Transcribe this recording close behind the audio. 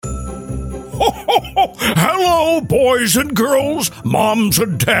Hello, boys and girls, moms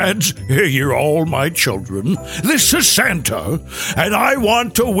and dads. You're all my children. This is Santa, and I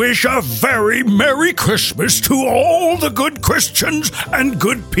want to wish a very Merry Christmas to all the good Christians and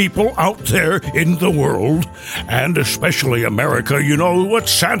good people out there in the world, and especially America. You know what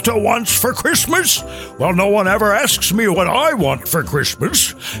Santa wants for Christmas? Well, no one ever asks me what I want for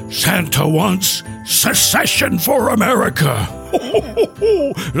Christmas. Santa wants secession for America.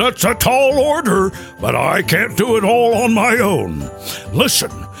 That's a tall order, but I can't do it all on my own.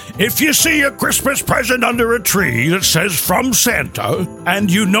 Listen, if you see a Christmas present under a tree that says "From Santa," and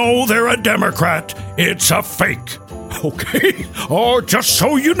you know they're a Democrat, it's a fake. Okay? Or just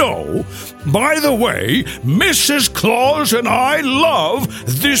so you know, by the way, Mrs. Claus and I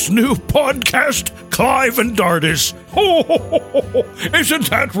love this new podcast, Clive and Dardis. Isn't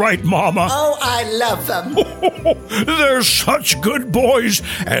that right, Mama? Oh, I love them. They're such good boys,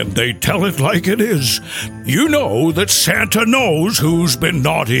 and they tell it like it is. You know that Santa knows who's been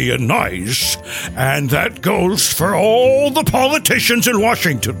naughty and nice, and that goes for all the politicians in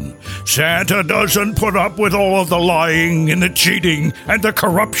Washington. Santa doesn't put up with all of the lying and the cheating and the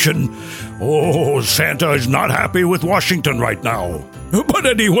corruption. Oh, Santa is not happy with Washington right now. But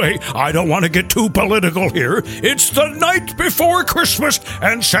anyway, I don't want to get too political here. It's the night before Christmas,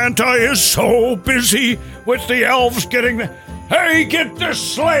 and Santa is so busy with the elves getting the... Hey, get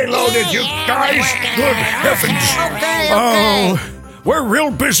this sleigh loaded, you guys! Good heavens! Okay. Oh, we're real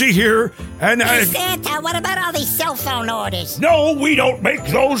busy here, and... Hey, Santa, what about all these cell phone orders? No, we don't make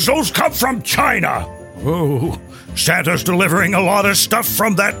those. Those come from China. Oh, Santa's delivering a lot of stuff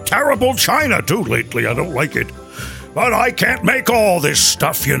from that terrible China, too, lately. I don't like it. But I can't make all this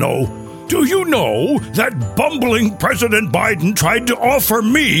stuff, you know. Do you know that bumbling President Biden tried to offer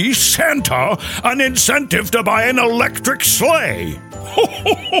me, Santa, an incentive to buy an electric sleigh?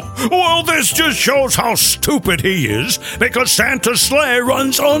 Well, this just shows how stupid he is, because Santa's sleigh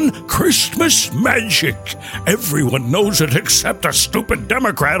runs on Christmas magic. Everyone knows it except a stupid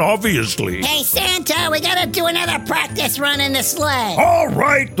Democrat, obviously. Hey, Santa, we gotta do another practice run in the sleigh. All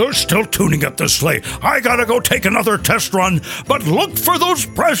right, they're still tuning up the sleigh. I gotta go take another test run, but look for those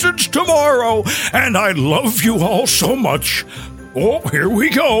presents tomorrow. And I love you all so much. Oh, here we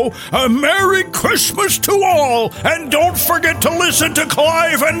go. A Merry Christmas to all. And don't forget to listen to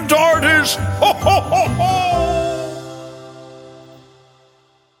Clive and Dardis. Ho, ho, ho, ho.